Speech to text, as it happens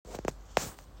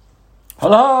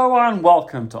Hello and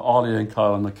welcome to Ollie and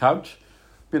Kyle on the couch.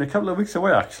 Been a couple of weeks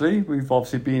away actually. We've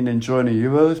obviously been enjoying the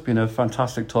Euros. Been a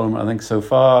fantastic tournament I think so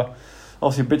far.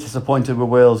 Obviously a bit disappointed with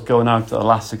Wales going out to the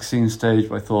last 16 stage,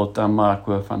 but I thought Denmark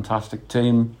were a fantastic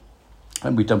team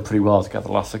and we've done pretty well to get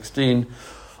the last 16.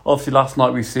 Obviously last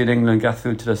night we've seen England get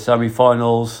through to the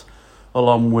semi-finals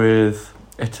along with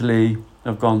Italy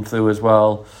have gone through as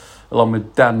well, along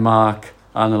with Denmark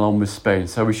and along with Spain.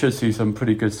 So we should see some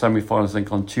pretty good semi-finals, I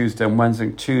think, on Tuesday and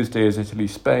Wednesday. Tuesday is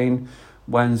Italy-Spain.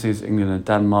 Wednesday is England and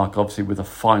Denmark, obviously with a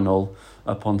final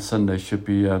up on Sunday. Should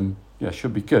be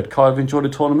good. Kyle, have you enjoyed the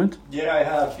tournament? Yeah, I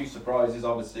had a few surprises,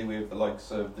 obviously, with the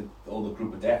likes of all the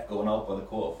group of death going out by the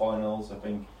quarterfinals. I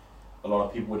think a lot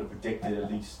of people would have predicted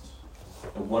at least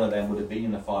one of them would have been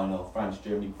in the final, France,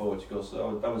 Germany, Portugal.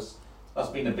 So that's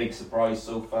been a big surprise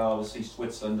so far. Obviously,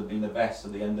 Switzerland have been the best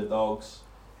of the underdogs.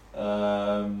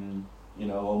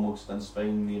 Almost done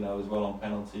Spain, as well on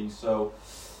penalties. So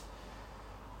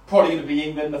probably going to be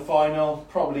England in the final.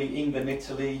 Probably England,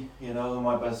 Italy.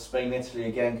 My Spain, Italy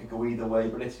again could go either way.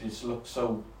 But Italy just looked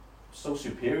so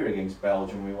superior against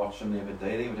Belgium. We watched them the other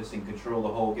day. They were just in control the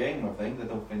whole game. I think. I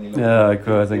don't think they looked. Yeah, I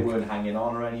agree. I think they weren't hanging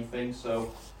on or anything.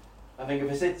 So I think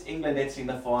if it's England, Italy in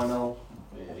the final,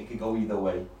 it could go either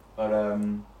way. But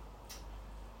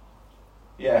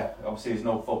obviously there's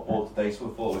no football today, so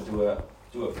we thought we'd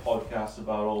do a podcast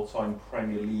about all-time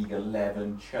Premier League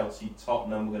 11, Chelsea,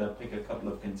 Tottenham. We're going to pick a couple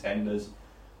of contenders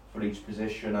for each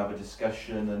position, have a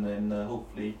discussion, and then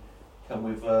hopefully come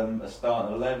with a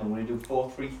starting 11. We're going to do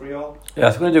 4-3-3 all?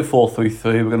 Yeah, so we're going to do 4-3-3.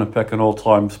 We're going to pick an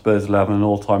all-time Spurs 11 and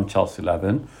all-time Chelsea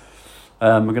 11.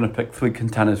 We're going to pick 3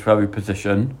 contenders for every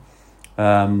position.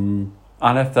 And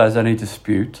if there's any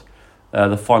dispute,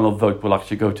 the final vote will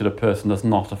actually go to the person that's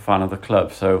not a fan of the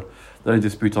club. So if there's any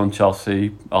dispute on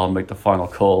Chelsea, I'll make the final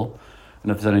call.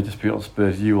 And if there's any dispute on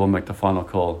Spurs, you will make the final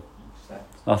call.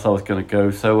 That's how it's going to go.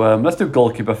 So let's do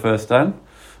goalkeeper first then.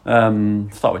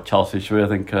 Start with Chelsea, shall we? I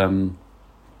think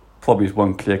probably is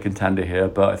one clear contender here.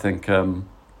 But I think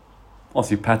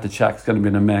obviously Petr Cech's going to be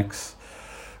in the mix.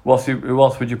 Who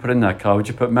else would you put in there, Carl? Would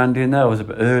you put Mendy in there? Was it a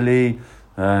bit early?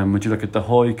 Would you look at De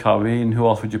Hoy, Karine? Who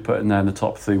else would you put in there in the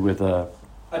top 3 with?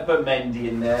 I'd put Mendy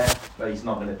in there, but he's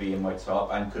not going to be in my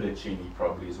top. And Kudicini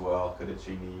probably as well.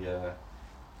 Kudicini,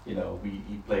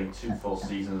 he played 2 full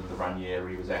seasons with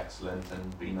Ranieri. He was excellent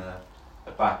and been a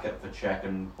backup for Cech,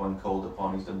 and when called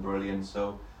upon, he's done brilliant.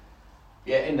 So,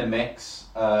 yeah, in the mix.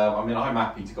 I'm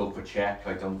happy to go for Cech.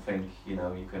 I don't think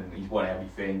he's won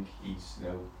everything. He's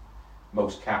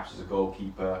most caps as a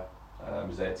goalkeeper.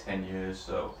 Was there 10 years,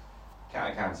 so.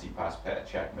 I can't see past Petr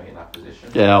Cech in that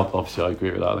position. Yeah, obviously I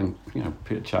agree with that. I think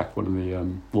Petr Cech, one of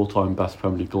the all-time best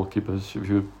Premier League goalkeepers. If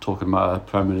you're talking about a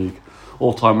Premier League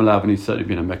all-time 11, he's certainly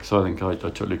been a mix. So I think I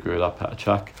totally agree with that. Petr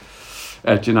Cech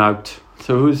edging out.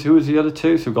 So who's the other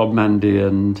 2? So we've got Mendy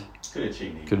and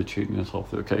Kudicini on top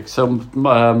 3. Okay, so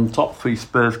top 3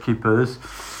 Spurs keepers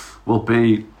will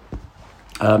be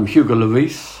Hugo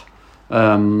Lloris.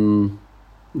 Then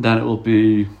it will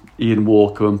be Ian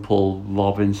Walker and Paul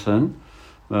Robinson.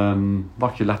 I've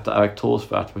actually left out Eric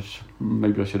Torsvath, which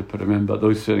maybe I should have put him in, but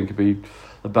those certainly could be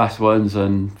the best ones.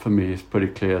 And for me, it's pretty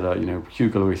clear that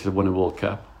Hugo Lloris has won a World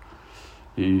Cup.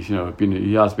 He's he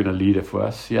has been a leader for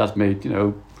us. He has made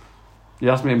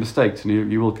mistakes,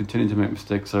 and he will continue to make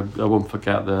mistakes. I won't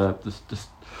forget the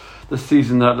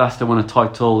season that Leicester won a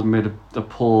title, made a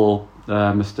poor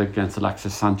mistake against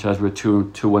Alexis Sanchez. We were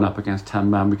 2-1 up against 10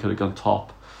 men. We could have gone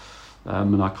top.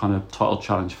 And that kind of title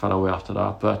challenge fell away after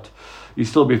that. But he's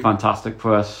still been fantastic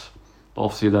for us.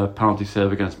 Obviously, the penalty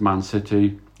save against Man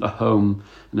City at home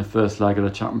in the first leg of the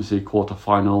Champions League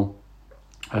quarter-final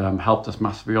helped us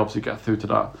massively, obviously, get through to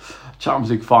that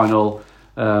Champions League final.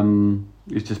 He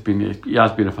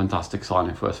has been a fantastic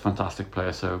signing for us, fantastic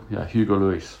player. So, yeah, Hugo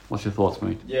Lloris. What's your thoughts,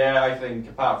 mate? Yeah, I think,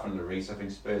 apart from Lloris, I think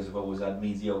Spurs have always had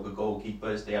mediocre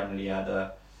goalkeepers. They haven't really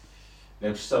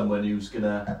had someone who's going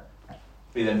to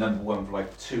be their number one for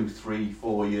 2, 3,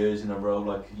 4 years in a row,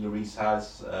 like Lloris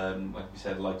has. Like we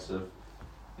said, likes of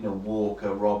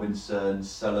Walker, Robinson,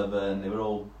 Sullivan. They were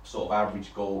all sort of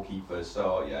average goalkeepers.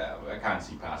 So yeah, I can't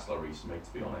see past Lloris, mate,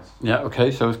 to be honest. Yeah,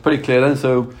 okay, so it's pretty clear then.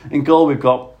 So in goal we've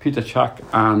got Petr Cech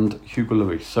and Hugo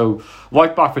Lloris. So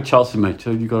right back for Chelsea, mate.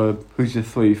 So who's your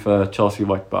 3 for Chelsea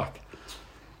right back?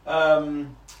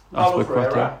 Paulo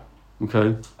Ferreira.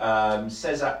 Okay.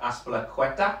 Cesar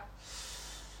Azpilicueta.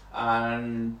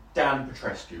 And Dan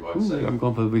Petrescu, I'd say. I'm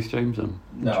going for Reece James then.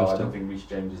 No, I don't think Reece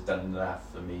James has done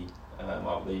enough for me.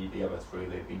 The other 3,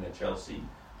 they've been at Chelsea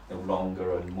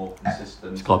longer and more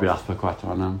consistent. It's got to be Azpilicueta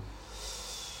right now.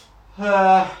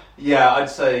 Yeah, I'd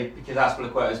say because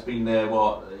Azpilicueta's been there.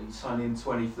 He signed in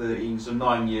 2013, so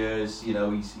 9 years. You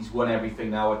know, he's won everything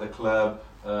now at the club.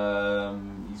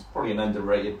 He's probably an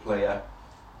underrated player.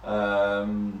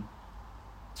 Paulo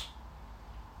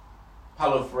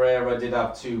Ferreira did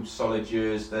have 2 solid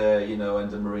years there, you know,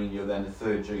 under Mourinho. Then the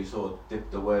third year he sort of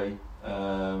dipped away.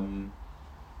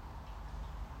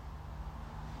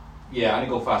 Yeah, I'm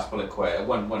going to go for Azpilicueta.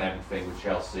 Won everything with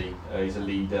Chelsea. He's a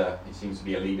leader. He seems to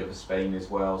be a leader for Spain as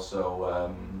well.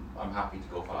 So I'm happy to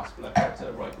go for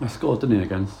Azpilicueta. Right. He scored, didn't he,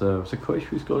 against was it Croatia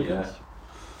he scored against?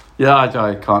 Yeah,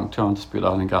 I can't dispute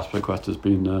that. I think Azpilicueta's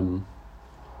been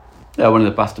one of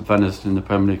the best defenders in the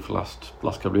Premier League for the last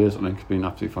couple of years. I think he's been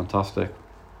absolutely fantastic.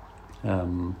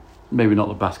 Maybe not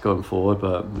the best going forward,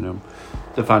 but you know,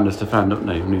 defenders defend, don't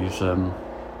they? And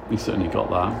he's certainly got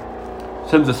that. In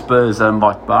terms of Spurs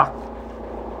right back,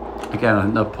 again, I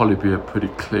think there'll probably be a pretty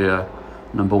clear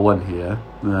number 1 here.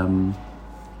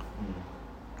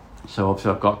 So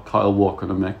obviously I've got Kyle Walker in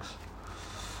the mix.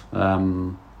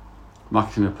 I'm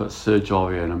actually going to put Serge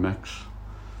Aurier in the mix.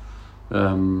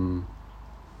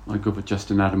 I go for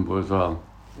Justin Edinburgh as well.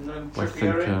 I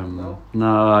think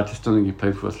no, I just don't think he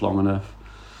played for us long enough.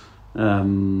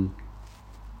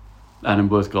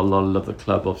 Edinburgh's got a lot of love at the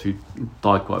club. Obviously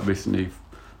died quite recently.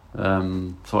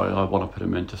 So I want to put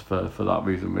him in just for that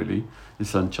reason, really. His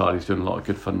son Charlie's doing a lot of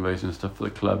good fundraising stuff for the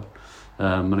club.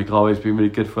 And Aguaro's been really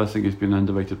good for us. I think he's been an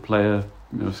underrated player.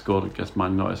 You know, scored against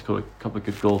Man United, scored a couple of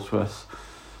good goals for us.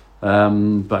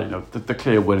 But you know, the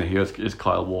clear winner here is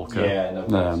Kyle Walker. Yeah, no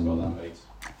problem about that, mate.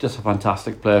 Just a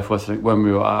fantastic player for us. I think when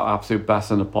we were at our absolute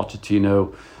best under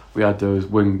Pochettino, we had those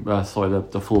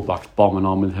the fullbacks bombing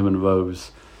on with him and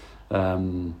Rose.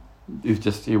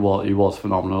 He was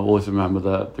phenomenal. I always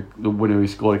remember the winner he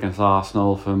scored against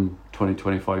Arsenal from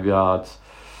 20-25 yards.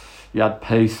 He had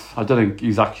pace. I don't think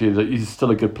he's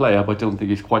still a good player, but I don't think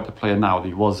he's quite the player now that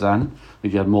he was then. I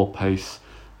think he had more pace.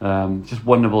 Just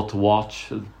wonderful to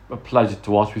watch. A pleasure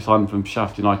to watch. We signed him from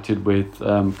Sheffield United with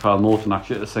Kyle Norton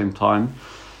actually at the same time.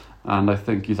 And I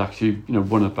think he's actually, you know,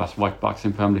 one of the best right backs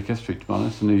in Premier League history, to be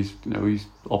honest. And he's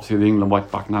obviously the England right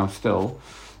back now still,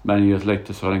 many years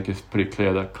later. So I think it's pretty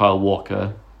clear that Kyle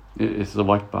Walker is the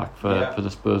right back for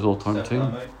the Spurs all-time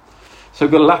team. So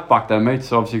we've got a left back there, mate.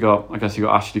 So obviously you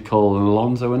got Ashley Cole and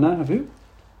Alonso in there, have you?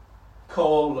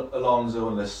 Cole, Alonso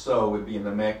and Lasso would be in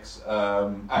the mix.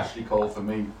 Ashley Cole for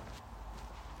me,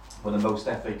 won the most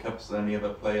FA Cups than any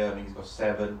other player. I think he's got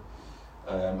 7.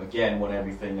 Again, won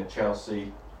everything at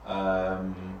Chelsea.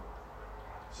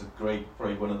 It's a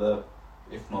probably one of the,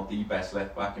 if not the best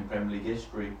left back in Premier League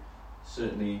history.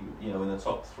 Certainly, you know, in the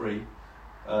top 3.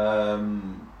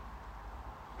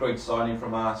 Great signing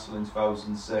from Arsenal in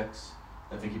 2006.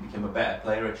 I think he became a better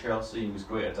player at Chelsea. He was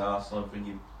great at Arsenal. I think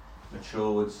he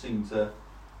matured, seemed to,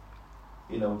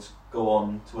 you know, to go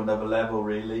on to another level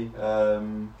really.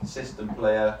 Consistent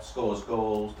player, scores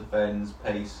goals, defends,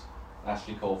 pace.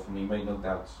 Ashley Cole for me, mate, no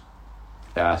doubts.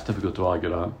 Yeah, it's difficult to argue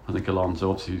that. I think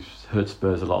Alonso obviously hurt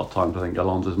Spurs a lot of times. I think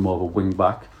Alonso's more of a wing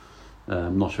back.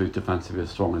 I'm not sure he's defensively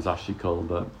as strong as Ashley Cole,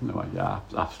 but anyway, yeah,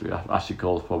 absolutely. Ashley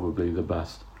Cole's probably the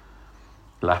best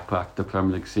left back the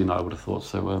Premier League scene, I would have thought.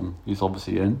 So he's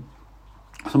obviously in.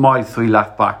 So my 3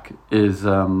 left back is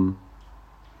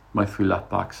my 3 left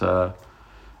backs are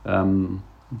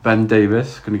Ben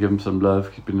Davis. Going to give him some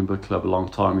love. He's been in the club a long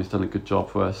time. He's done a good job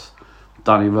for us.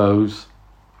 Danny Rose,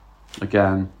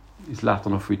 again, he's left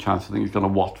on a free chance. I think he's gone to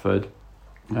Watford.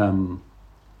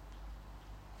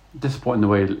 Disappointing the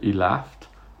way he left.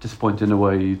 Disappointing the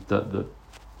way that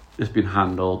it's been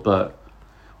handled. But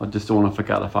I just don't want to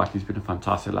forget the fact he's been a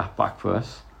fantastic left back for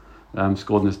us.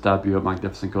 Scored in his debut a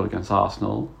magnificent goal against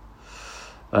Arsenal.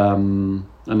 And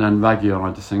then Reguilon,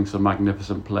 I just think is a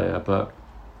magnificent player. But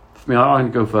for me,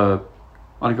 I'm going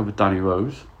to go for Danny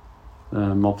Rose.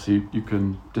 Obviously, you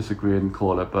can disagree and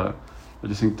call it, but I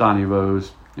just think Danny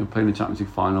Rose, you know, playing the Champions League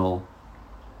final,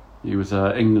 he was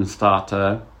an England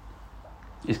starter.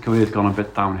 His career's gone a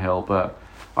bit downhill, but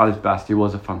at his best, he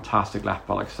was a fantastic left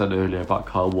back. Like I said earlier about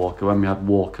Kyle Walker, when we had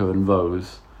Walker and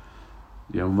Rose,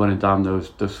 you know, running down those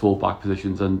full-back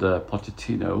positions under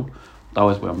Pochettino, that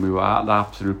was when we were at the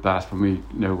absolute best, when we, you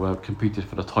know, competed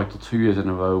for the title 2 years in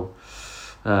a row.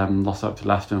 Lost out to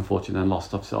Leicester, unfortunately, and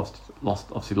lost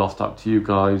out to you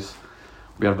guys.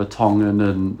 We had Vertonghen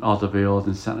and Alderweireld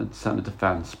in centre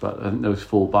defence, but I think those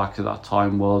full-backs at that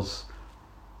time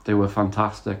they were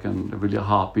fantastic and really a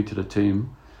heartbeat to the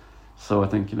team. So I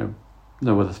think, you know,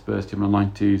 no other Spurs team in the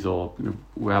 90s or, you know,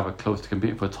 wherever close to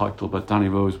competing for a title, but Danny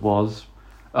Rose was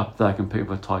up there competing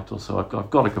for a title, so I've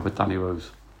got to go for Danny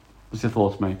Rose. What's your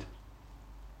thoughts, mate?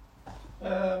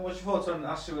 What's your thoughts on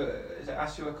Is it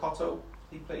Asua Koto?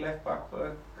 He played left back for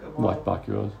a while. Right back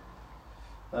he was.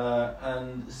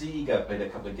 And Ziga played a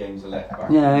couple of games of left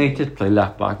back. Yeah, he did play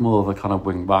left back, more of a kind of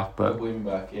wing back, but wing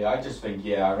back. Yeah, I just think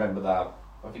I remember that.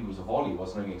 I think it was a volley,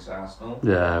 wasn't it, against Arsenal?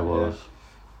 yeah, it was.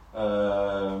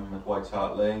 At White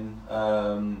Hart Lane.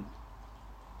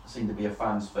 Seemed to be a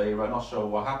fan's favourite. I'm not sure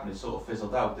what happened. It sort of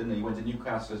fizzled out, didn't he? He went to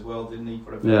Newcastle as well, didn't he?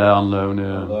 For a bit. Yeah, on loan. Yeah.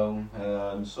 On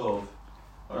loan. Sort of.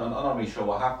 I'm not really sure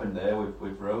what happened there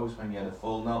with Rose when he had a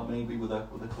full knot maybe with a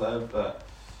club, but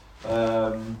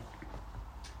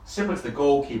similar to the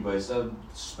goalkeepers,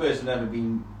 Spurs have never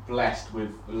been blessed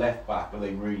with left back, but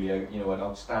they really are, an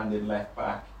outstanding left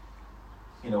back,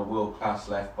 world class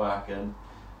left back, and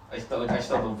I still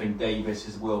don't think Davis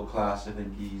is world class. I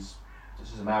think he's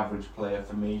just an average player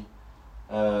for me.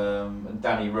 And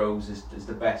Danny Rose is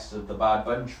the best of the bad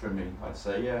bunch for me, I'd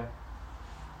say, yeah.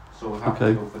 So we'll have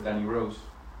to go for Danny Rose.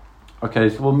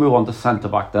 Okay, so we'll move on to centre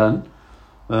back then.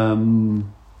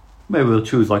 Maybe we'll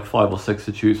choose like 5 or 6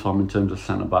 to choose from in terms of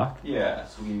centre back. Yeah,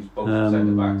 so we use both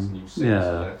centre backs and use 6. Yeah. Do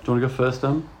you want to go first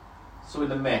then? So in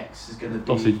the mix is going to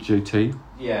be obviously JT.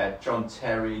 Yeah, John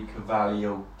Terry,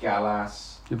 Carvalho,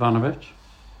 Gallas. Ivanovic.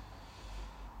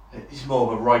 He's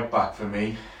more of a right back for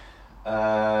me.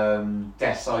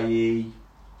 Desai.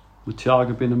 Would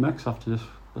Thiago be in the mix after this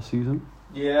season?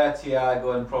 Yeah,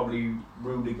 Thiago and probably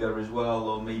Rudiger as well,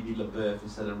 or maybe Leboeuf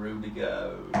instead of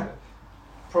Rudiger.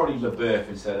 Probably Leboeuf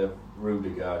instead of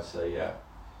Rudiger, I'd say, yeah.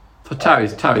 For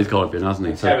Terry's got to be in, hasn't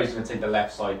he? Terry's going to take the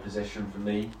left side position for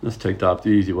me. Let's take that, the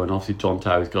easy one. Obviously, John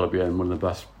Terry's got to be in, one of the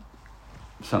best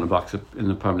centre-backs in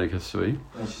the Premier League history.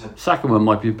 Second one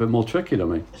might be a bit more tricky to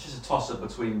me. It's just a toss-up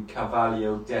between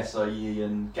Carvalho, Desai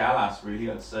and Gallas, really,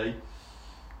 I'd say.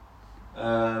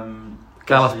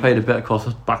 Gallas played a bit across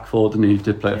the back forward, and he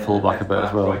did play at full-back a bit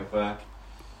as well. Right back.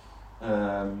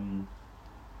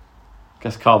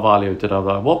 Guess Carvalho did have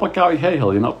that. What about Gary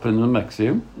Cahill? You're not putting in the mix, are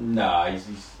you? Nah, he's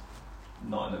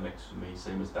not in the mix for me.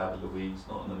 Same as David Luiz,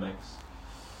 not in the mix.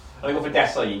 I go for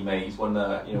Desai, mate. He's won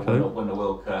the won the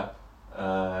World Cup,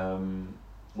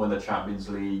 won the Champions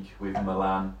League with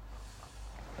Milan.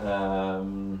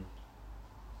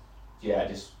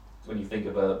 Just when you think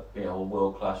of a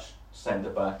world class centre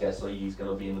back, Desai, he's going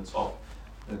to be in the top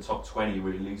 20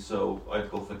 really. So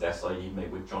I'd go for Desai, mate,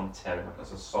 with John Terry.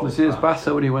 That's a solid. Was he his best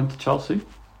when he went to Chelsea?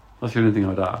 That's the only thing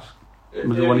I'd ask.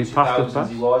 Was it when he passed his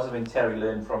best? He was. I mean, Terry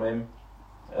learned from him.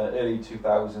 Early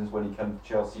 2000s when he came to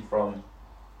Chelsea from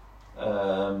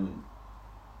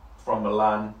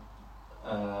Milan.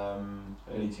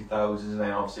 Early 2000s, and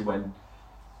then obviously when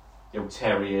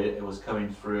Terry was coming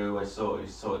through, he sort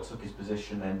of took his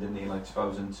position then, didn't he? Like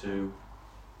 2002.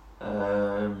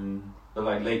 But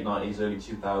like late 90s, early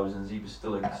 2000s, he was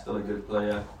still a good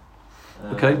player.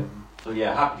 Okay. So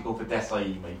yeah, happy to go for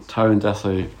Desai, mate. Terry and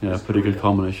Desai, pretty good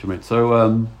combination, mate.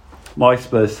 So my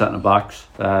Spurs centre backs,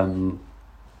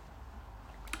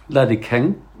 Ledley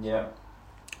King. Yeah.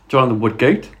 Jonathan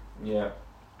Woodgate. Yeah.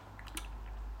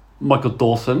 Michael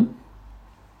Dawson.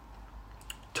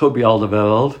 Toby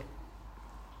Alderweireld.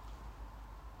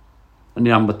 And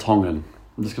Jan Vertonghen.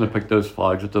 I'm just going to pick those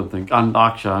 5. I don't think. And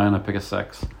actually, I'm going to pick a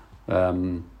 6.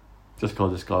 Just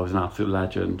because this guy was an absolute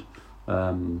legend.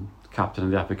 Captain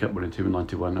of the FA Cup winning team in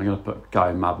 91. I'm going to put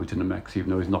Guy Mabut in the mix, even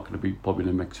though he's not going to be probably in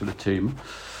the mix for the team.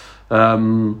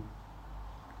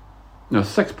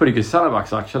 6 pretty good centre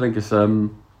backs actually. I think it's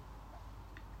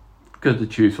good to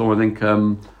choose from. I think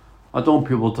I don't want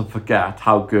people to forget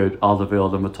how good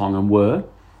Alderweireld and Vertonghen were.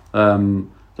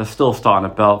 They're still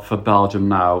starting a belt for Belgium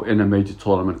now in a major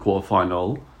tournament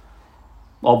quarter-final.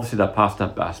 Obviously they're past their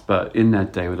best, but in their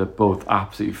day they're both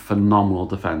absolutely phenomenal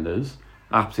defenders,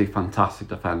 absolutely fantastic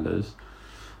defenders.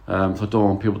 So I don't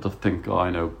want people to think, they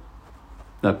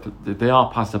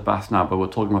are past their best now, but we're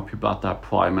talking about people at their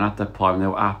prime, and at their prime they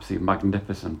were absolutely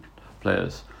magnificent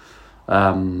players.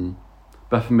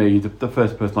 But for me, the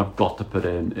first person I've got to put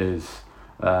in is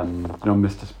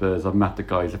Mr. Spurs. I've met the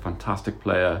guy, he's a fantastic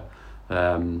player.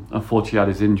 Unfortunately he had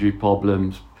his injury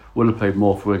problems, would have played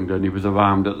more for England. He was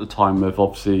around at the time of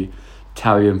obviously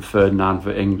Terry and Ferdinand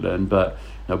for England, but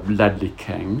Ledley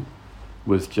King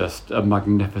was just a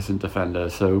magnificent defender.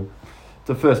 So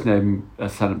the first name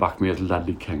centre back for me is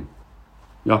Ledley King.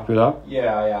 You happy with that?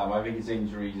 Yeah, I am. I think his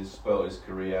injuries have spoiled his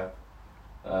career.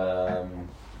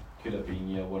 Could have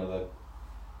been one of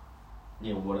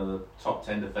the top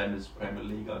 10 defenders in the Premier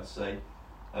League, I'd say.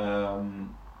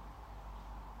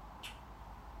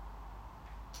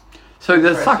 So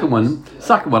the second one,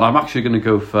 I'm actually going to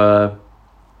go for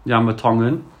Jan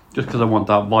Vertonghen, just because I want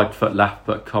that right foot, left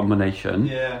foot combination.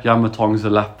 Yeah. Jan Vertonghen's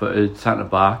a left footed centre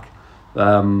back.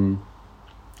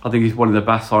 I think he's one of the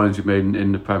best signings we've made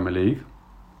in the Premier League.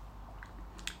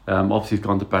 Obviously, he's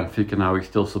gone to Benfica now. He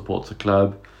still supports the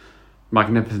club.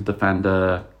 Magnificent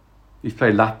defender. He's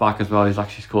played left back as well. He's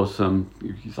actually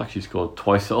scored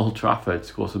twice at Old Trafford.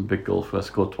 Scored some big goals for us.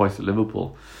 Scored twice at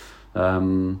Liverpool.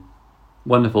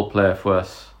 Wonderful player for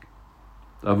us.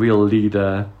 A real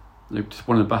leader. Just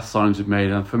one of the best signings we've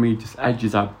made. And for me, just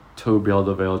edges out Toby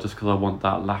Alderweireld just because I want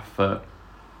that left foot.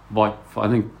 Right, I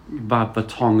think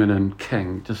Vertonghen and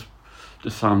King just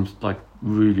sounds like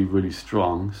really, really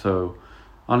strong. So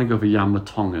I'm going to go for Jan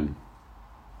Vertonghen.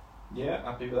 Yeah,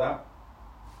 happy with that.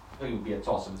 I think it would be a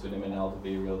toss between him and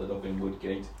Alderweireld up in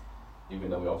Woodgate. Even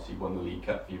though we obviously won the League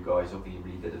Cup for you guys, I think he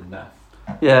really did enough.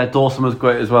 Yeah, Dawson was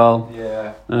great as well.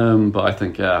 Yeah. But I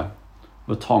think,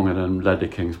 Vertonghen and Ledley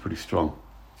King's pretty strong.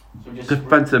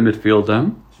 Defensive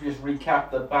midfielder. Should we just recap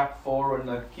the back four and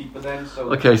the keeper then?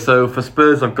 Okay, so for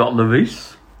Spurs, I've got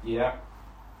Lloris. Yeah.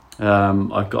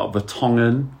 I've got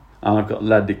Vertonghen and I've got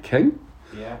Ledley King.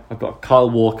 Yeah. I've got Kyle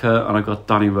Walker and I've got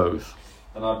Danny Rose.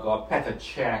 And I've got Petr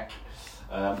Cech,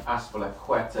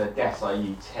 Aspilicueta,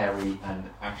 Desai, Terry and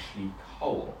Ashley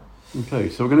Cole. Okay,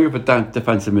 so we're going to go for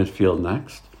defensive midfield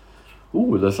next.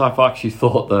 I've actually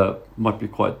thought that might be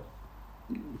quite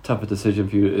tougher decision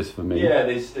for you it is for me.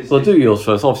 Yeah, Well, do yours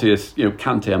first. Obviously, it's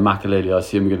Kante and Makelele. I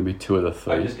assume are going to be two of the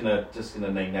three. I'm just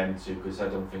gonna name them two because I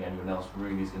don't think anyone else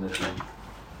really is going to be.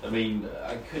 I mean,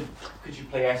 could you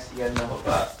play Essien now?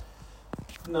 But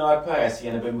no, I'd play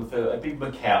Essien. I'd be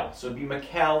Mikel. So it'd be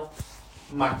Mikel,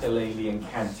 Makelele, and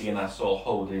Kante, and that sort of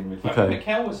holding midfield. Okay.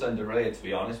 Mikel was underrated to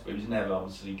be honest, but he was never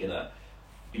obviously gonna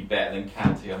be better than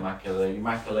Kante or Makelele.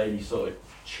 Makelele sort of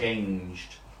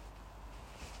changed.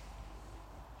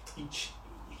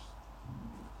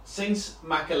 Since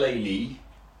Makelele,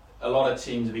 a lot of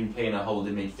teams have been playing a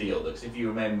holding midfielder. Because if you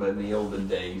remember in the olden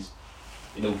days,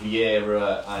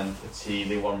 Vieira and Petit,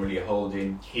 they weren't really a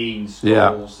holding. Keane,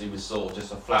 Scholes, he was sort of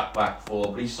just a flat back four.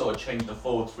 But he sort of changed the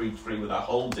 4-3-3 with that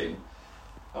holding.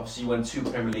 Obviously, he won 2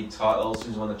 Premier League titles.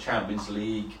 He's won the Champions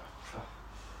League.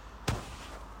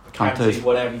 Kante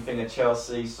won everything at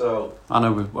Chelsea. So I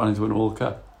know we've won the World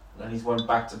Cup. And he's won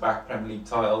back-to-back Premier League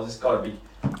titles. It's got to be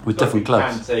with different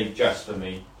clubs. Kante just for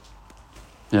me.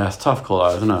 Yeah, it's tough call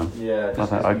out, isn't it? Yeah,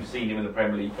 just because you've seen him in the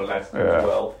Premier League for Leicester as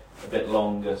well, a bit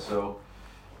longer. So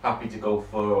happy to go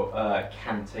for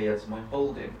Kante as my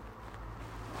holding.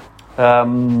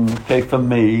 Okay, for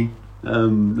me,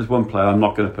 there's one player I'm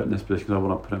not going to put in this position because I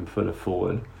want to put him further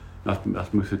forward.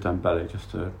 That's Moussa Dembele,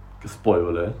 just to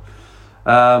spoil it.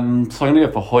 So I'm going to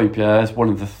go for Højbjerg as one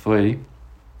of the three.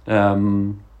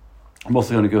 I'm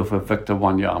also going to go for Victor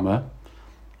Wanyama.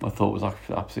 I thought it was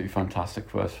actually absolutely fantastic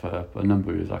for us for a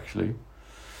number of years, actually.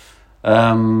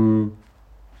 And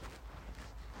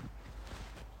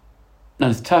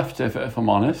it's tough, if I'm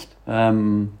honest.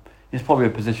 It's probably a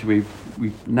position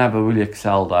we've never really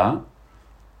excelled at.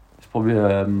 It's probably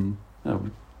everyone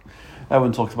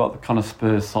talks about the kind of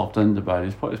Spurs soft underbelly.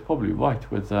 It's probably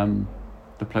right with the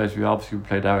players we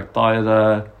played Eric Dyer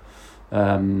there.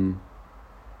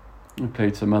 We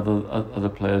played some other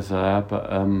players there,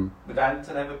 but would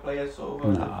Anton ever play a sort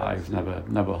of? Nah, he's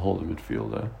never a holding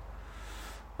midfielder.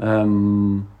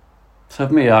 So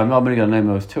for me, I'm only going to name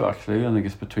those two actually. I think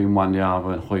it's between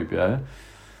Wanyama and Højbjerg.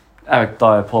 Eric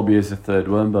Dyer probably is the third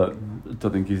one, but I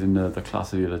don't think he's in the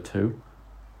class of the other two.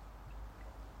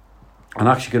 I'm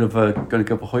actually going to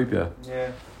go for Højbjerg.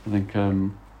 Yeah. I think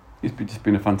he's just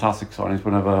been a fantastic signing.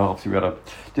 Obviously we had a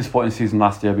disappointing season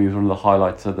last year, but he was one of the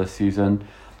highlights of this season.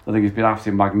 I think he's been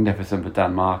absolutely magnificent for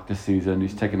Denmark this season.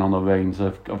 He's taken on the reins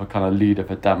of a kind of leader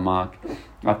for Denmark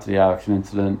after the Eriksen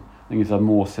incident. I think he's had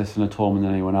more assists in the tournament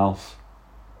than anyone else,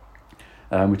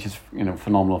 which is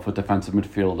phenomenal for a defensive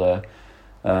midfielder.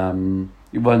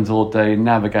 He runs all day,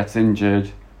 never gets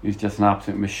injured. He's just an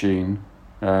absolute machine.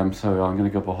 So I'm going to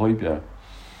go for Højbjerg.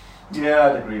 Yeah,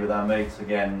 I'd agree with that, mate.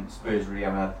 Again, Spurs really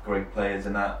haven't had great players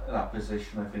in that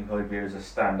position. I think Højbjerg is a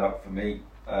stand-up for me.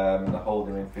 The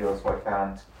holding midfield, so I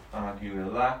can't argue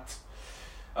with that.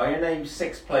 I'm going to name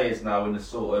 6 players now in the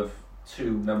sort of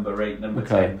 2 number 8, number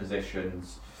 10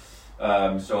 positions.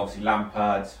 So obviously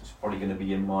Lampard is probably going to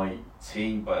be in my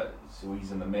team, but so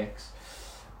he's in the mix.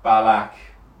 Ballack,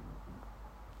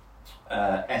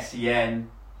 Essien,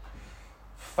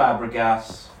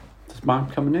 Fabregas. Does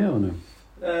Mount come in here or no?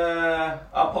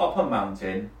 I'll put Mount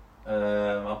in.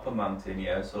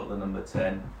 Yeah, sort of the number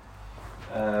 10.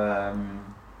 And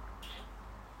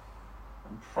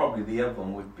probably the other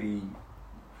one would be...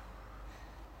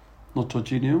 Not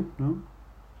Jorginho, no?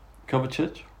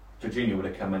 Kovacic? Jorginho would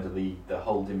have come into the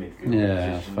holding midfield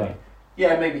position. Fair.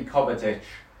 Yeah, maybe Kovacic.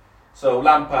 So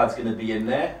Lampard's going to be in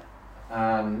there.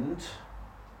 And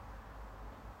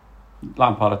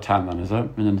Lampard at 10 then, is it?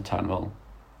 And then the 10 will.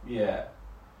 Yeah.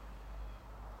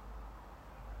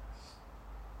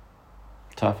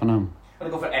 Tough on him. I'm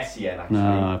going to go for Essien, actually.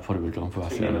 No, I probably would have gone for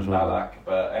Between Essien him as and well. Ballack,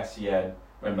 but Essien,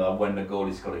 remember that when the goal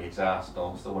he's got his ass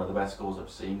on, still one of the best goals I've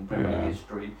seen in Premier League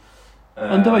history.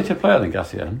 Underrated player, I think,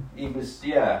 Essien. He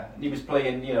was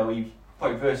playing, he's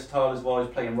quite versatile as well.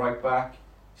 He's playing right back.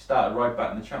 He started right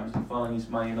back in the Champions League final against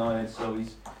Man United, so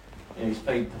he's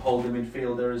played holding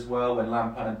midfielder as well when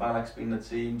Lampard and Ballack's been the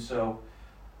team. So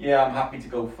yeah, I'm happy to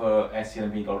go for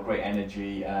Essien. He's got great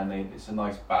energy and it's a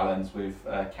nice balance with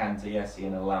Kante,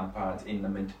 Essien and Lampard in the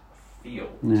midfield.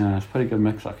 Yeah, it's a pretty good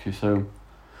mix actually. So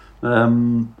I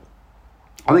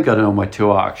think I don't know my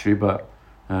two are actually, but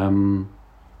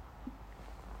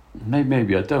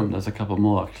maybe I don't. There's a couple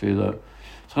more actually that.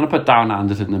 So I'm going to put Down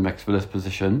Anderson in the mix for this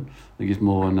position. I think he's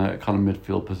more in a kind of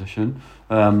midfield position.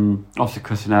 Obviously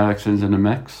Christian Eriksen's in the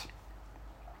mix.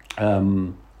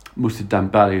 Moussa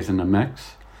Dembele's in the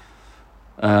mix.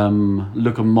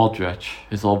 Luka Modric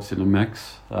is obviously in the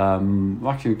mix. I'm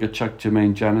actually going to chuck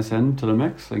Jermaine Jenas into the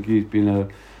mix. I think he's been a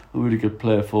really good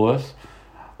player for us.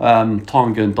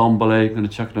 Tonga and Ndombele I'm going to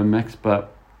chuck in the mix,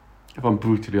 but if I'm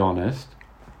brutally honest,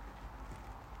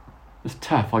 it's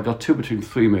tough. I got 2 between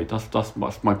 3, mate. That's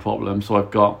my problem. So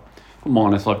if I'm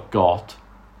honest, I've got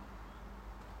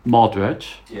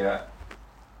Modric. Yeah.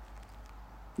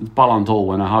 Ballon d'Or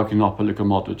winner. How can you not put Luka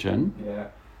Modric in? Yeah.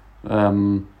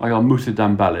 I got Moussa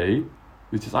Dembele,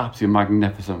 which is absolutely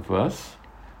magnificent for us.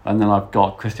 And then I've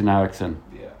got Christian Eriksen.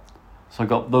 Yeah. So I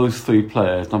got those 3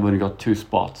 players, and I've only got 2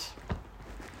 spots.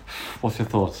 What's your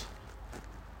thoughts?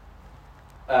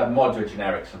 Modric and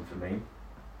Eriksen for me.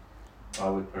 I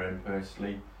would put in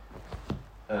personally.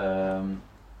 Remember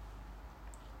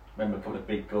a couple of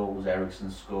big goals Eriksen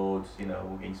scored,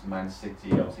 against Man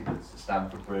City. Obviously, that's the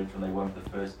Stamford Bridge when they won for the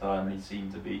first time. He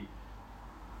seemed to be,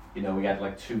 he had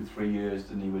like 2-3 years,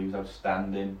 didn't he, where he was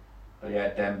outstanding. But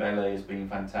yeah, Dembele has been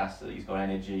fantastic. He's got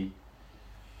energy.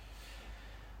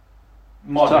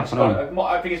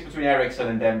 I think it's between Eriksen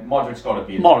and Modric's got to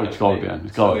be in. Modric's got to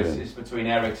be in. It's between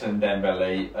Eriksen and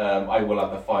Dembele. I will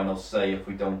have the final say if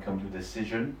we don't come to a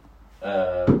decision.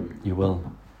 You will.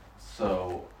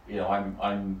 So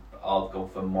I'll go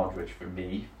for Modric for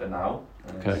me for now,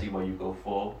 and then see what you go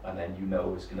for, and then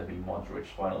it's going to be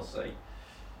Modric's final say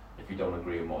if you don't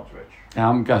agree with Modric. Yeah,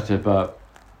 I'm gutted, but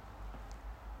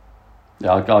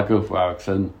yeah, I'll go for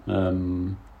Eriksen.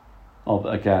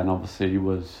 Again, obviously he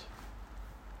was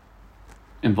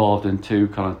involved in 2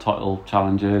 kind of title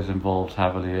challenges, involved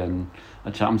heavily in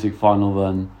a Champions League final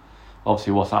run.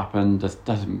 Obviously what's happened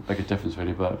doesn't make a difference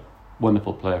really, but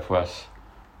wonderful player for us.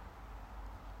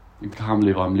 I can't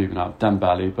believe I'm leaving out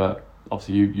Dembele, but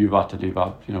obviously you've had to leave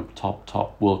out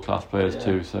top world class players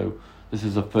too. So this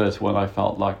is the first one I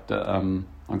felt like that I'm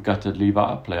gutted to leave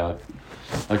out a player.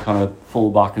 I kind of full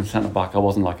back and centre back. I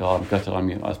wasn't like I'm gutted I'm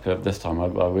going to play this time. I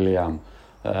really am.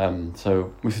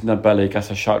 So Moussa Dembele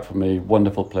gets a shout from me.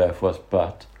 Wonderful player for us,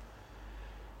 but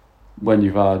when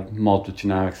you've had Modric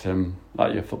and Eriksen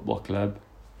at your football club,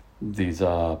 these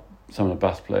are some of the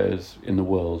best players in the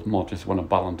world. Modric won a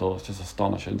Ballon d'Or. It's just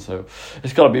astonishing. So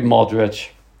it's got to be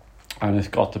Modric and it's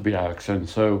got to be Eriksen.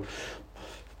 So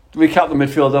to recap the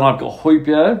midfield, then I've got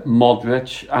Højbjerg,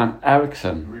 Modric and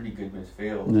Eriksen. Really good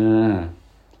midfield. Yeah.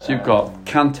 So you've got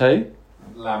Kante,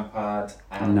 Lampard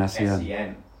and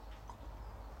Essien.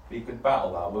 Be a good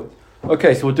battle, that would.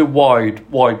 Okay, so we'll do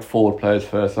wide forward players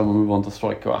first, and we'll move on to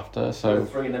striker after. So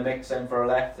 3 in the mix then for a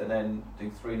left, and then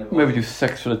do 3 in the. Maybe do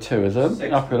 6 for the 2, is it?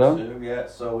 6 for the 2, yeah.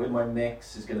 So in my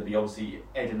mix is going to be obviously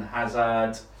Eden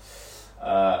Hazard,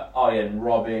 Ian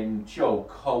Robin, Joe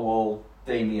Cole,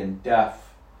 Damien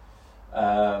Duff.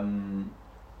 I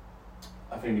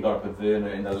think we got to put Werner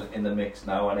in the mix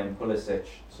now, and then Pulisic.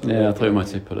 So yeah, I thought you might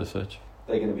say Pulisic.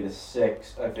 They're going to be the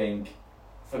 6th, I think.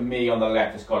 For me, on the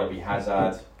left, it's got to be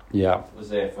Hazard. Yeah. Was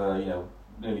there for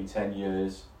nearly 10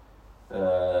 years.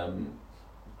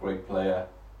 Great player,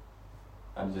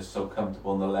 and just so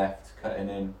comfortable on the left, cutting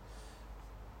in.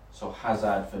 So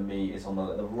Hazard for me is on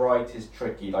the right is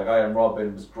tricky. Like Ian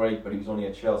Robin was great, but he was only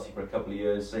at Chelsea for a couple of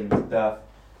years. Same with Duff.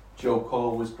 Joe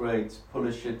Cole was great.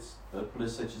 Pulisic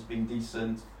has been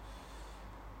decent.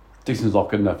 Decent's not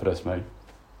good enough for this, mate.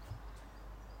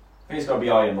 I think it's got to be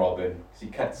Ian Robin because he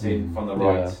cuts in from the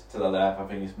right to the left. I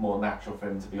think it's more natural for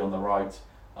him to be on the right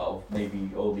out of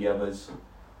maybe all the others.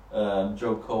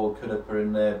 Joe Cole could have put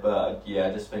in there, but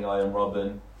I just think Ian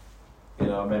Robin. I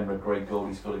remember a great goal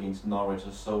he scored against Norwich,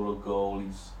 a solo goal.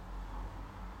 He's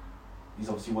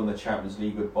obviously won the Champions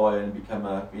League with Bayern and become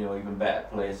a even better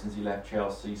player since he left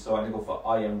Chelsea. So I'm going to go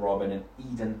for Ian Robin and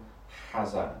Eden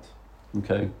Hazard.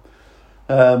 Okay.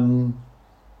 I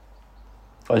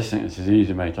just think this is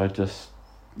easy, mate.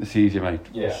 It's easy, mate.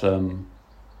 Yeah. It's,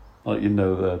 like, you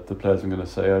know, the players I'm going to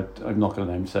say. I'm not going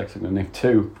to name six. I'm going to name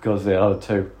two because they are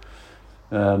two.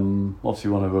 Obviously,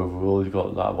 one of overall, you've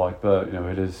got that right, but you know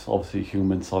it is obviously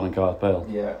human. Son and Gareth Bale.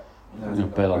 Yeah. You know,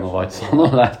 Bale on the right, Son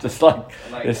on the left. It's like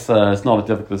it's not a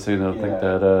difficult scene. I think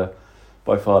they're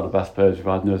by far the best players we've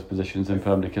had in those positions in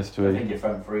Premier League history. I think your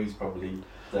front three's probably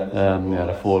done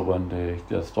the forward one,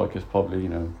 the strikers probably, you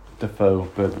know, Defoe,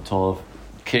 Berbatov,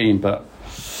 Keane, but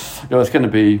you know it's going to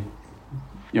be,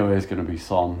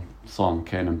 Son,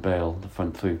 Kane and Bale, the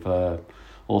front three for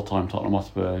all-time Tottenham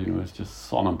Hotspur. You know, it's just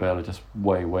Son and Bale are just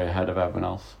way ahead of everyone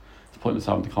else. It's pointless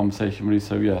having the conversation really.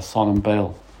 So yeah, Son and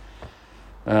Bale.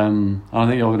 I think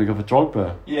you're going to go for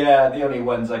Drogba. Yeah, the only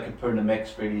ones I could put in the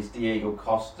mix really is Diego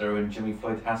Costa and Jimmy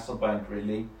Floyd Hasselbank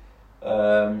really.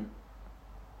 I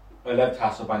loved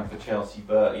Hasselbank for Chelsea,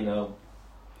 but you know,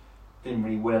 didn't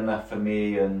really win enough for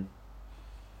me, and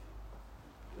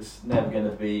it's never going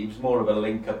to be. He was more of a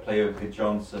link-up player with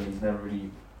Johnson. He's never really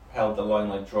held the line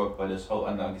like Drogba.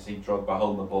 And I can see Drogba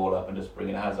holding the ball up and just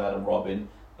bringing Hazard and Robin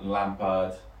and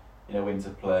Lampard, you know, into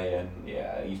play. And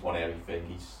yeah, he's won everything.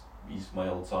 He's my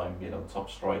all-time, you know, top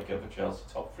striker for Chelsea,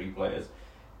 top three players.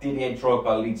 Didier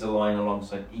Drogba leads the line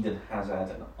alongside Eden Hazard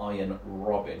and Ian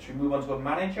Robin. Should we move on to a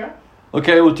manager?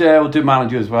 Okay, we'll do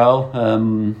manager as well.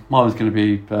 Mine was going to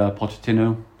be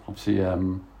Pochettino. Obviously,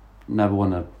 never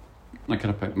won I could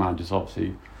have picked managers,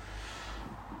 obviously.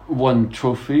 Won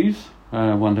trophies,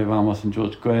 one Dave Ramos and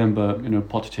George Graham, but, you know,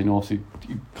 Pochettino obviously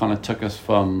kind of took us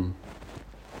from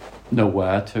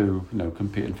nowhere to, you know,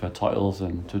 competing for titles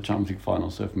and to Champions League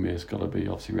finals. So for me, it's got to be,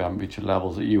 obviously, we haven't reached the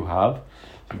levels that you have. So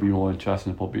it'd be more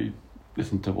interesting to probably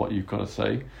listen to what you've got to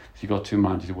say. Because you've got two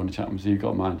managers who won the Champions League, you've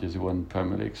got managers who won the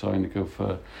Premier League. So I'm going to go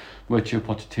for Mauricio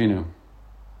Pochettino.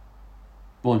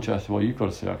 More interested what you've got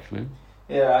to say, actually.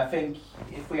 Yeah, I think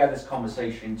if we had this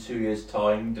conversation in 2 years'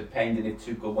 time, depending if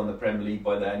Tuchel won the Premier League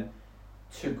by then,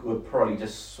 Tuchel would probably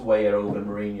just sway it over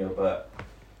Mourinho, but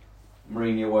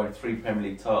Mourinho won 3 Premier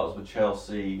League titles with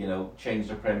Chelsea, you know, changed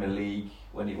the Premier League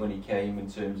when he came in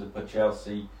terms of put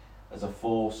Chelsea as a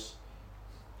force.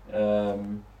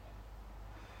 3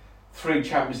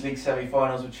 Champions League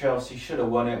semi-finals with Chelsea, should have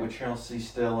won it with Chelsea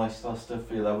still. I still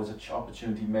feel that was an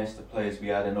opportunity missed, the players we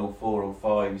had in 04,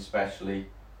 05 especially.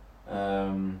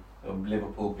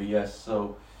 Liverpool BS,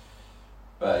 so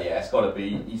but yeah, it's got to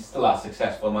be, he's still a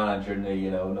successful manager, and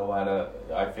you know, no matter,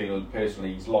 I feel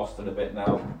personally he's lost it a bit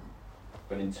now,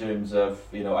 but in terms of,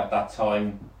 you know, at that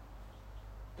time,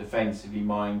 defensively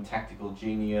mind, tactical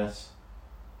genius,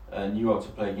 knew how to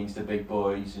play against the big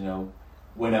boys, you know,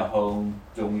 win at home,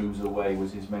 don't lose away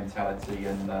was his mentality,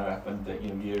 and that happened,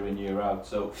 you know, year in, year out.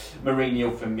 So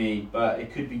Mourinho for me, but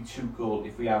it could be Tuchel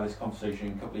if we have this conversation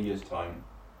in a couple of years' time.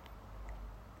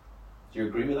 Do you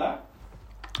agree with that?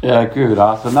 Yeah, I agree with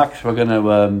that. So next we're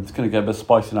it's gonna get a bit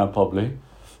spicy now probably.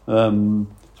 So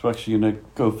we're actually gonna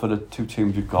go for the two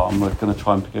teams we've got, and we're gonna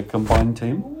try and pick a combined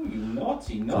team. Oh, you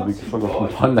naughty so we've got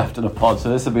combined left in the pod, so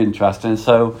this will be interesting.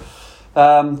 So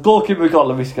goalkeeper we've got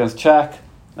Luis against Czech.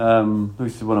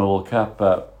 Luis has won a World Cup,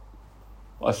 but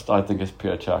I think it's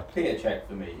Peter Cech. Peter Cech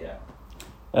for me, yeah.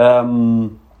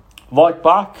 Right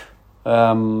back.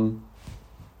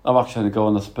 I'm actually going to go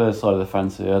on the Spurs side of the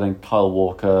fence here. I think Kyle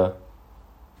Walker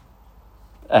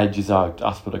edges out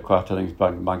Aspilicueta. I think he's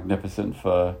been magnificent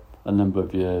for a number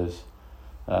of years.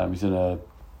 He's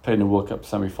playing a World Cup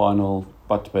semi-final,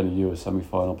 about to play in a Euro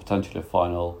semi-final, potentially a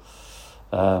final.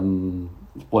 Won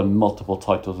multiple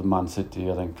titles in Man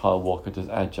City. I think Kyle Walker just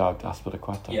edge out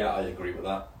Aspilicueta. Yeah, I agree with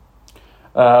that.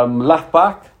 Left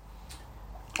back.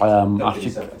 I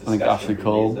think think Ashley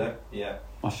Cole. Yeah.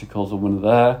 Ashley Cole's a winner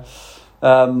there.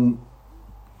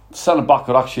 Centre back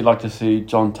would actually like to see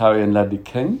John Terry and Ledley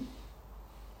King.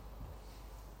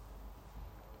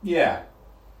 Yeah.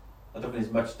 I don't think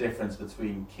there's much difference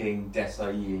between King,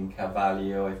 Desai and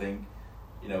Carvalho. I think,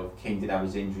 you know, if King did have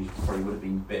his injuries, probably would have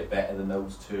been a bit better than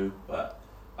those two, but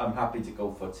I'm happy to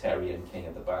go for Terry and King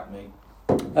at the back, mate.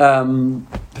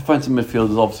 Defensive midfield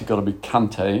has obviously got to be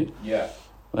Kante. Yeah.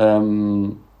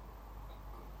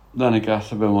 Then I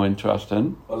guess a bit more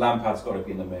interesting. Well, Lampard's got to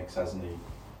be in the mix, hasn't he?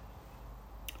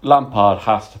 Lampard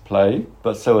has to play,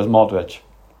 but so is Modric.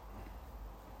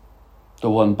 The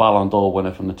one Ballon d'Or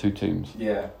winner from the two teams.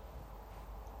 Yeah.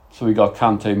 So we got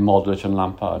Kante, Modric and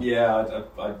Lampard. Yeah,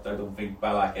 I don't think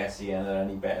Ballack, Essien are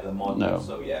any better than Modric, no.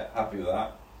 So yeah, happy with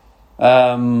that.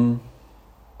 I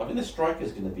think the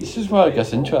striker's going to be... This is where I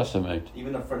guess interesting, mate.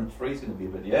 Even the front three is going to be a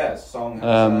bit... Yeah, Song,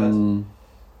 Hazard...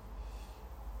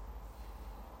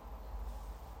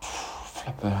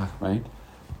 Flip the hack, mate.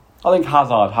 I think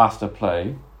Hazard has to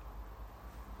play.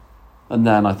 And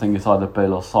then I think it's either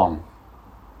Bale or Son.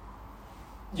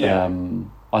 Yeah.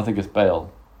 I think it's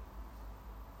Bale.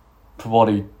 For what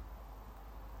he...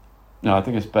 No, I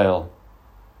think it's Bale.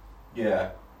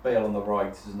 Yeah. Bale on the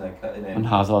right, isn't there, cutting in? And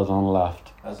Hazard on the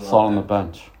left. Hazard Son on the left.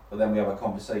 bench. But then we have a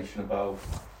conversation about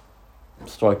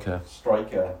Striker.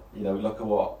 You know, look at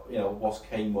what's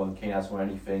Kane won. Kane hasn't won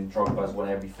anything. Drogba's won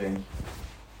everything.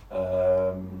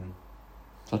 So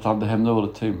it's down to him though, or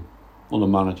the team? Or the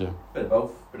manager? Bit of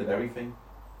both. Bit of everything.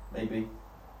 Maybe.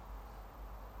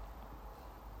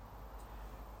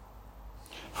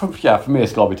 For me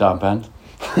it's got to be Dan Bent.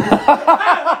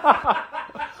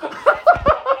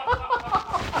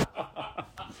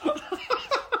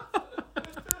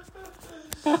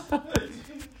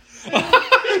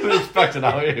 Expecting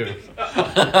how you. Bit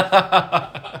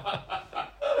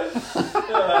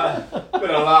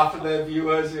of laugh at their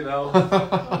viewers, you know.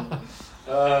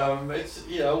 It's,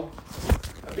 you know,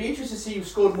 I'd be interested to see who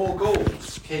scored more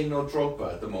goals, Kane or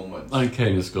Drogba at the moment. I think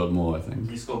Kane has scored more, I think.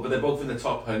 He scored, but they're both in the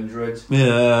top 100.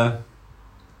 Yeah,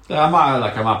 I'm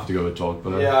happy to go with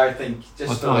Drogba. Yeah, I think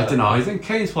just. I don't know. I think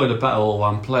Kane's probably the better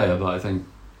all-round player, but I think.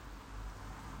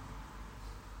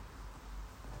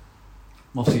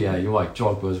 Obviously, yeah, you're right.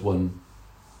 Drogba's won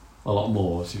a lot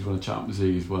more. So he's won a Champions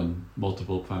League, he's won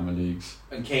multiple Premier Leagues.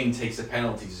 And Kane takes the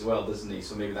penalties as well, doesn't he?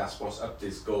 So maybe that's what's upped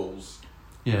his goals.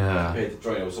 Yeah. Compared to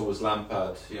Drogba, it was always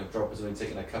Lampard. You know, Drogba's only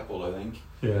taken a couple, I think.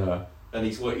 Yeah. And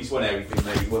he's won everything,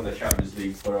 mate. He won the Champions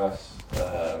League for us.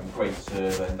 Great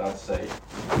servant, I'd say.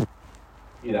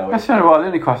 You know. The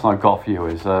only question I've got for you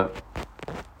is, has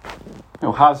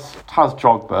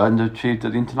Drogba achieved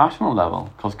at the international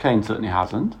level? Because Kane certainly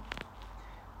hasn't.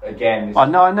 Again, I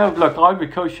know. Look, Ivory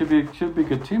Coast should be a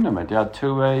good team, mate. They had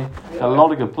Toure, a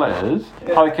lot of good players.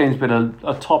 Yeah. Harry Kane's been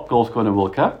a top goal scorer in the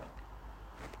World Cup.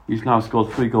 He's now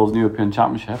scored 3 goals in the European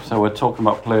Championship. So we're talking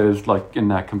about players like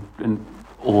in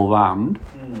all round.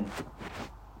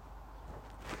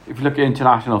 If you look at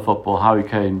international football, Harry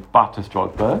Kane batters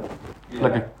Drogba.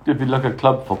 Yeah. If you look at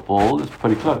club football, it's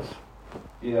pretty close.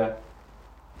 Yeah.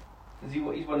 He's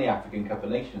won the African Cup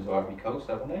of Nations with Ivory Coast,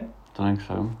 haven't they? Don't think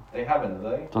so. They haven't, have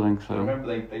they? Don't think so. I remember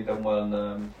they done one.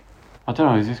 I don't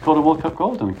know. Has he scored a World Cup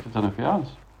goal? I don't know if he has.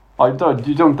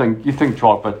 You think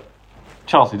Drogba,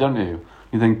 Chelsea, don't you?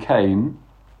 You think Kane,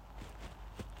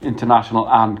 international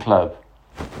and club.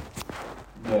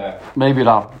 Yeah. Maybe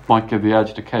that might give the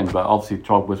edge to Kane, but obviously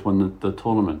Drogba's won the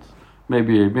tournaments.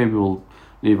 Maybe we'll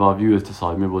leave our viewers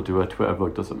decide. Maybe we'll do a Twitter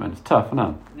vote. Doesn't mean it's tough, isn't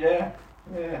it? Yeah.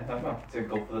 Yeah, I'm happy to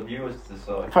go for the viewers to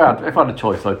decide. If I had a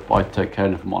choice, I'd take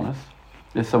Kane, if I'm honest.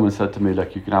 If someone said to me,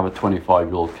 look, you can have a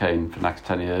 25-year-old Kane for the next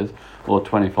 10 years, or a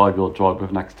 25-year-old Drogba for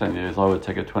the next 10 years, I would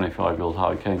take a 25-year-old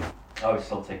Harry Kane. I would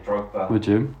still take Drogba. Would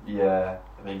you? Yeah,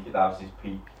 I think that was his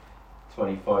peak,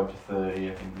 25 to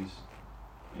 30. I think he's,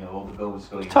 all the goals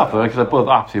scoring. Tough, because they're both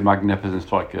absolutely magnificent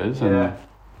strikers, and Yeah.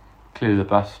 clearly the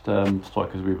best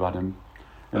strikers we've had in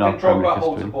I our think Premier Drogba League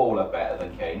holds the history. ball up better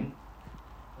than Kane.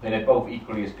 I think they're both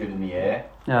equally as good in the air.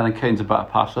 Yeah, and Kane's a better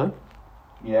passer.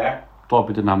 Yeah. Drogba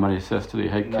didn't have many assists,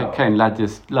 did he? No. Kane led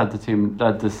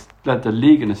the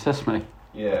league in assists, mate.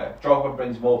 Yeah. Drogba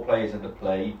brings more players into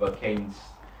play, but Kane's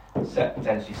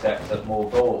potentially sets up more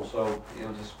goals. So it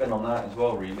was a spin on that as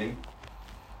well, really.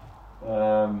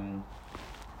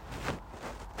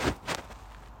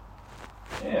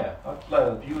 Yeah, I'd let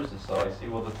the viewers decide, see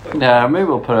what they think. Yeah, maybe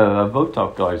we'll put a vote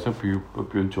out, guys. Hope you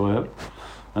enjoy it.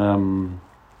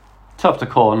 Tough to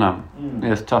call, isn't it?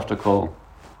 Yeah, it's tough to call.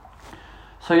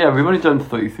 So yeah, we've only done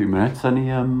 33 minutes. Maybe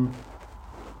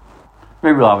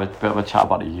we'll have a bit of a chat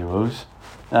about the Euros.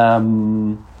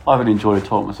 I've really enjoyed the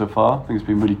tournament so far. I think it's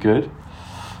been really good.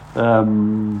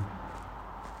 Maybe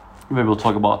we'll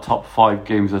talk about top 5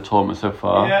 games of the tournament so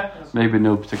far. Yeah. Maybe in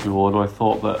no particular order. I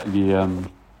thought that I'm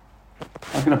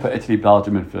going to put Italy,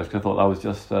 Belgium in first, because I thought that was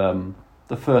just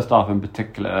the first half in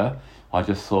particular. I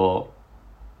just thought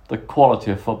the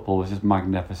quality of football was just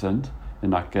magnificent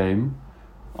in that game.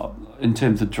 In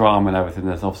terms of drama and everything,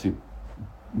 there's obviously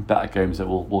better games that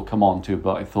we'll come on to,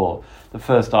 but I thought the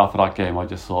first half of that game, I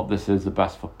just thought this is the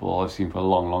best football I've seen for a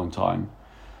long, long time.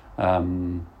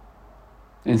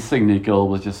 Insigne goal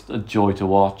was just a joy to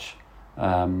watch.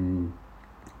 Donovan,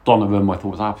 I thought,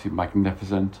 was absolutely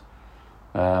magnificent.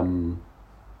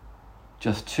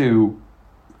 Just two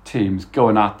teams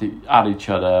going at each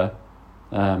other,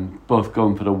 both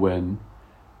going for the win.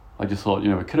 I just thought,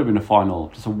 it could have been a final.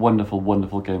 Just a wonderful,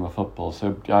 wonderful game of football.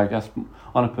 So I guess I'm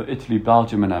going to put Italy,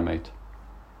 Belgium in there, mate.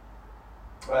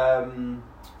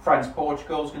 France,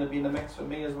 Portugal is going to be in the mix for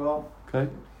me as well. Okay.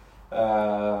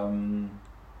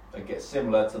 I guess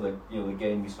similar to the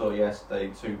game we saw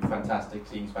yesterday. Two fantastic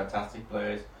teams, fantastic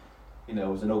players. It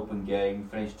was an open game,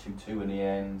 finished 2-2 in the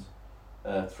end.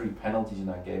 3 penalties in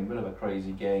that game, bit of a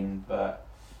crazy game, but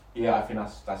yeah, I think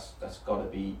that's got to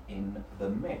be in the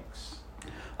mix.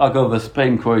 I'll go with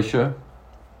Spain, Croatia.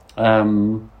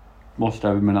 Watched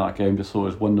every minute of that game, just thought it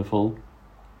was wonderful.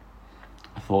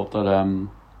 I thought that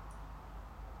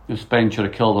Spain should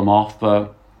have killed them off,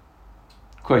 but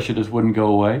Croatia just wouldn't go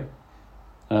away.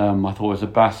 I thought it was the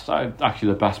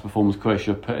best performance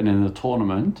Croatia put in the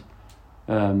tournament.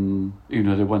 Even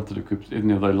though they went to the groups, even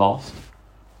though they lost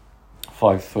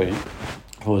 5-3, I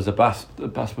thought it was the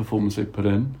best performance they put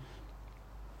in.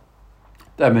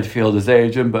 Their midfield is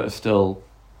aging, but it's still,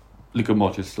 Luka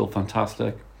Modric is still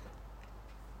fantastic.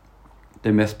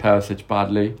 They missed Perisic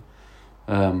badly.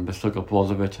 They still got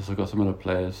Brozovic, they still got some other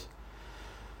players.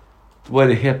 The way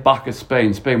they hit back at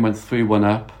Spain went 3-1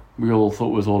 up. We all thought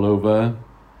it was all over.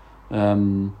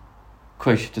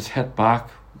 Croatia just hit back,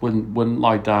 wouldn't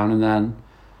lie down, and then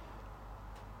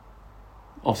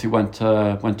obviously went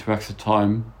to extra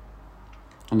time,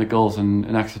 and the goals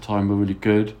in extra time were really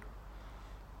good.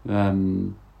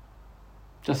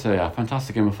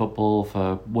 Fantastic game of football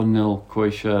for 1-0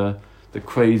 Croatia. The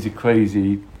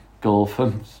crazy goal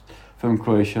from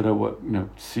Croatia that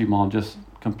Simon just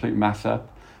complete mess up.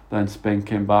 Then Spain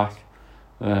came back.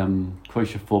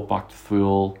 Croatia fought back to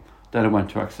 3-3. Then it went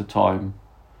to extra time.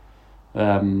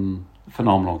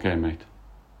 Phenomenal game, mate.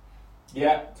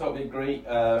 Yeah, totally agree.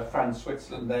 France,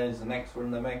 Switzerland there's the next one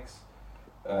in the mix.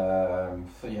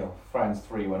 France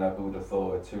 3-1 up. Who would have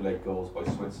thought 2 late goals by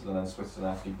Switzerland, and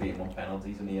Switzerland actually beat them on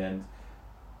penalties in the end.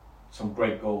 Some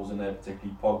great goals in there,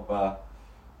 particularly Pogba.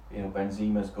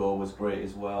 Benzema's goal was great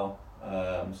as well.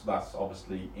 So that's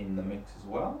obviously in the mix as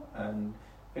well. And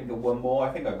I think one more.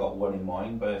 I think I got one in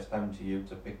mind, but it's down to you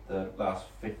to pick the last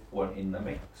 5th one in the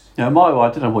mix. Yeah, I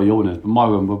don't know what your one is, but my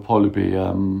one would probably be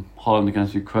Holland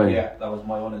against Ukraine. Yeah, that was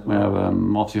my one as well.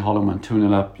 Obviously Holland went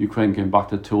 2-0 up. Ukraine came back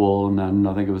to 2-2, and then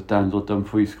I think it was Denzel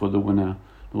Dumfries scored the winner.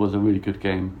 It was a really good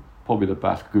game, probably the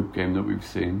best group game that we've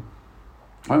seen.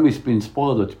 I think we've been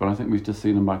spoiled, but I think we've just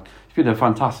seen them back. It's been a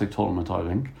fantastic tournament, I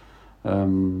think.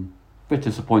 Bit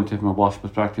disappointed from a Welsh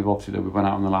perspective, obviously, that we went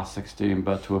out in the last 16,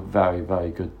 but to a very,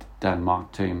 very good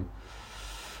Denmark team.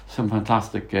 Some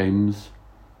fantastic games.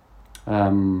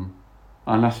 Maybe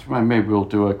we'll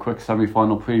do a quick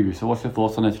semi-final preview. So what's your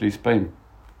thoughts on Italy-Spain?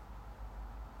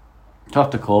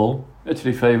 Tough to call.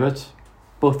 Italy favourites,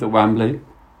 both at Wembley.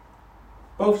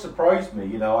 Both surprised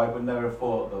me. I would never have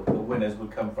thought the winners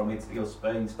would come from Italy or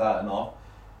Spain starting off.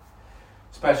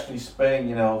 Especially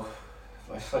Spain,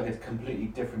 it's like a completely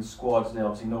different squad.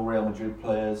 Obviously no Real Madrid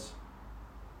players.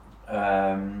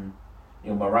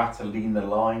 Morata leading the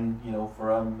line,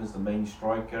 for as the main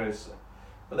striker.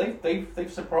 But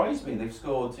they've surprised me. They've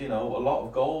scored, a lot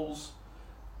of goals.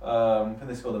 I think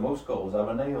they scored the most goals,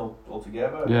 haven't they,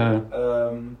 altogether? Yeah.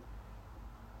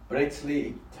 But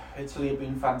Italy have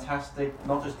been fantastic,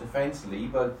 not just defensively,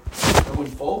 but going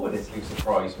forward. Italy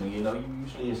surprised me. You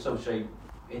usually associate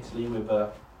Italy with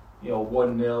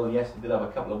 1-0. Yes, they did have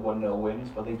a couple of 1-0 wins,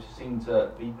 but they seem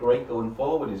to be great going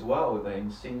forward as well. With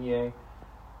Insigne,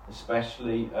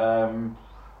 especially.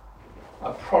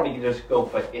 I'd probably just go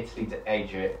for Italy to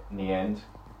edge it in the end,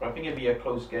 but I think it'd be a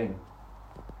close game.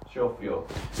 Sure for you.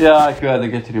 Yeah, I agree. I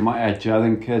think Italy might edge. I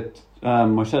think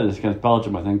I said this against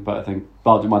Belgium. But I think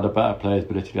Belgium had the better players,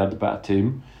 but Italy had the better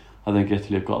team. I think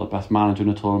Italy have got the best manager in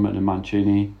the tournament in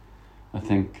Mancini. I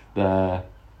think they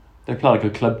play like a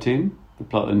club team.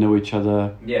 They know each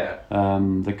other. Yeah.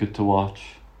 They're good to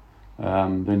watch. They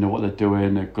know what they're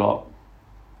doing. They've got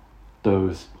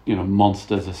those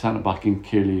monsters, a centre back in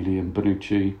Chiellini and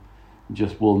Bonucci.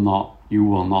 You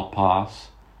will not pass.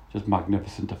 Just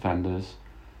magnificent defenders.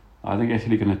 I think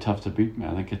Italy are going to be tough to beat,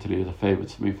 man. I think Italy are the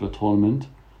favourites for me for the tournament.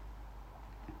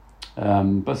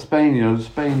 But Spain,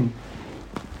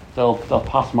 they'll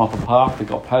pass them off the park. They've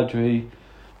got Pedri,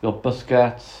 they've got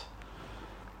Busquets,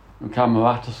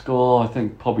 Camarata score. I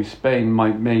think probably Spain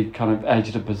may kind of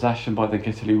edge the possession, but I think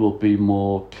Italy will be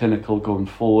more clinical going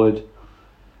forward.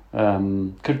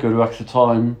 Could go to extra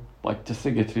time. I just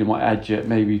think Italy might edge it,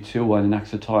 maybe 2-1 in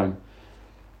extra time.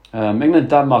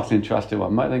 England-Denmark's an interesting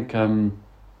one. I think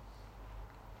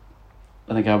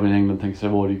everyone in England thinks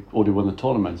they've already won the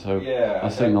tournament, so yeah,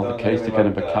 that's certainly not the case. They're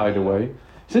getting a bit carried away.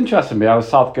 It's interesting to me how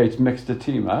Southgate's mixed the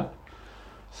team up.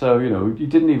 So, you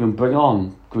didn't even bring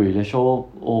on Grealish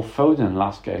or Foden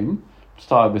last game.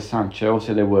 Started with Sancho.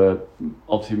 Obviously, they were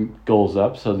goals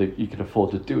up, so that you could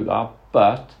afford to do that.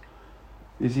 But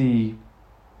is he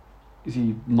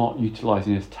not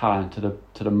utilising his talent to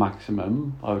the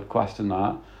maximum? I would question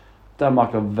that.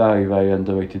 Denmark are a very, very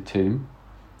underrated team,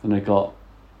 and they got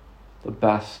the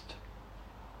best.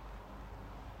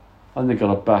 I think they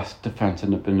got the best defence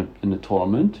in the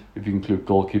tournament, if you include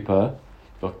goalkeeper.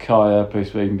 You've got Kaya,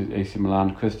 plays for AC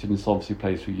Milan. Christian obviously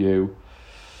plays for you.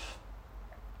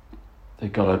 They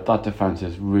got that defence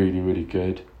is really, really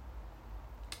good.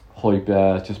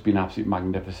 Højbjerg has just been absolutely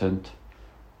magnificent.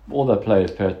 All their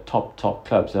players play at top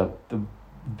clubs. They're a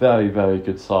very, very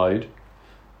good side.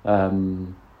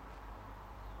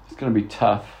 It's going to be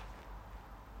tough.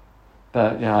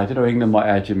 But yeah, I don't know, England might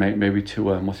edge it, mate, maybe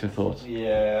 2-1. What's your thoughts?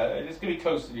 Yeah, it's going to be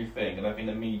closer than you think, and I think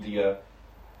the media,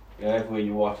 everywhere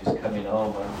you watch is coming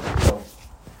home. And,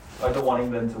 I don't want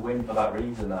England to win for that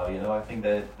reason now, I think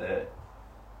they're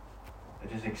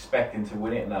just expecting to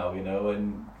win it now,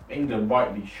 and England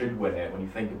rightly should win it when you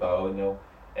think about it,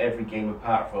 every game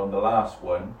apart from the last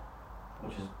one,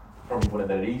 which is probably one of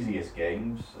their easiest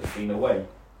games, has been away.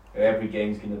 Every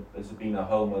game's has been at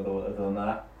home other than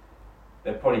that.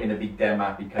 They're probably going to beat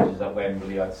Denmark because it's at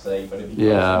Wembley, I'd say, but if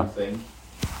you got something,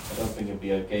 I don't think it'd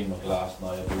be a game of last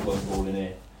night. It'd be one goal in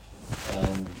it. I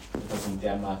don't think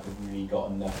Denmark have really got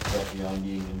enough threat behind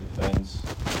the England defence.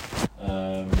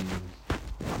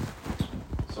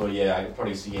 So yeah, I could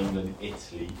probably see England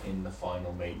Italy in the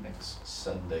final, mate, next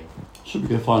Sunday. Should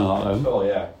be a final that though. Oh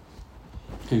yeah.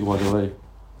 Kick wide away.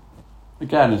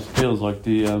 Again, it feels like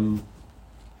the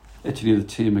Italy, the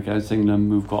team against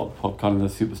England, we've got kind of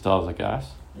the superstars, I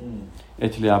guess.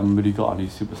 Italy haven't really got any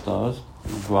superstars.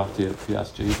 Verratti at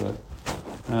PSG, but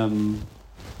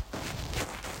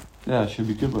yeah, it should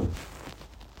be a good one.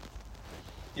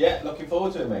 Yeah, looking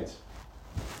forward to it, mate.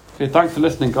 Okay, thanks for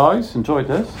listening, guys. Enjoyed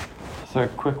this. So a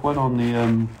quick one on the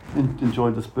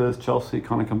enjoyed the Spurs Chelsea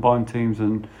kind of combined teams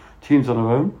and teams on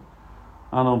their own,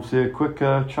 and obviously a quick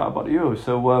chat about the Euros.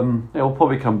 So we'll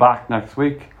probably come back next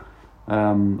week.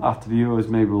 After the Euros,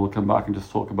 maybe we'll come back and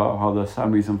just talk about how the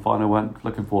semis and final went.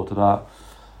 Looking forward to that.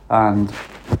 And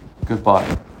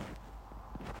goodbye.